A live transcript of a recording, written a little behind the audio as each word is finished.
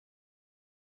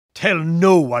tell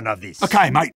no one of this.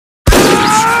 Okay, mate.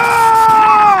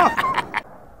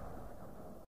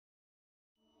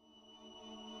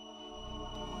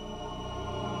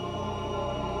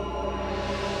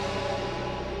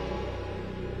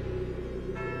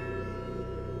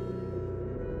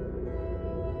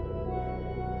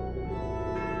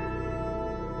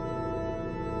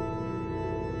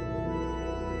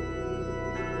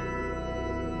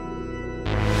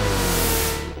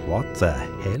 What the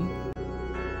hell?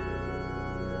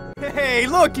 Hey,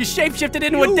 look, you shapeshifted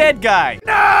into a dead guy.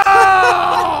 No!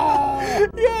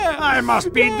 Yeah. I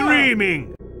must be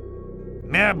dreaming.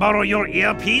 May I borrow your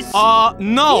earpiece?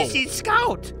 No. This is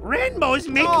Scout. Rainbows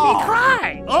make me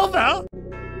cry. Over.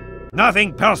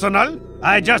 Nothing personal.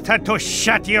 I just had to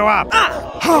shut you up. I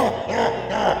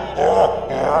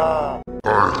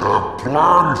have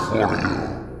planned for you.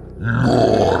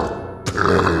 More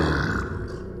pain.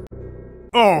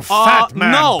 Oh, fat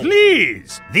man, no.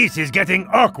 please! This is getting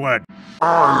awkward.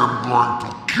 I am going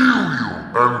to kill you,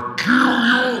 and kill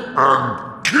you, and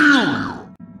kill you.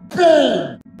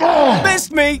 Boom! Boom!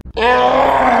 Missed me.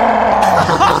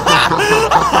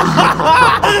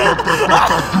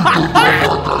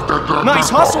 Nice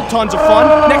hustle, tons of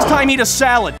fun. Next time, eat a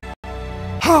salad.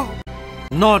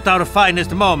 Not our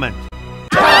finest moment.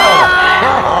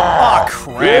 Aw,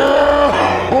 crap.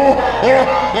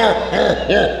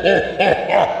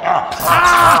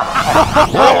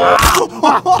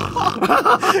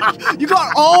 You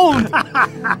got owned!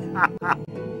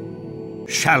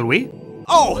 Shall we?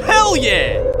 Oh, hell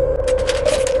yeah!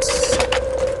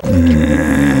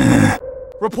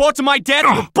 Report to my dad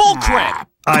or bullcrap!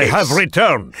 I have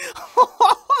returned.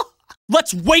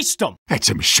 Let's waste them! That's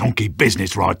some shonky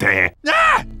business right there.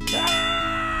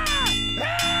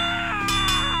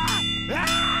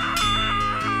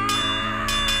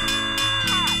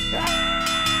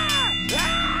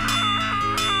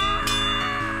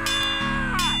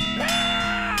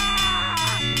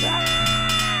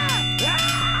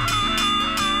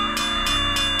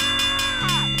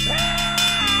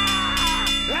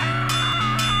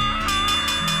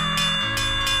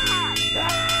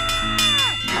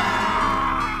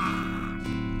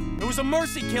 It was a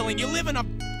mercy killing. You live in a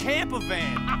camper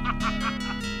van.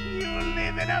 You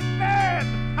live in a van!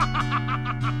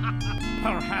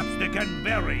 Perhaps they can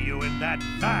bury you in that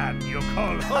van you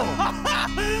call home.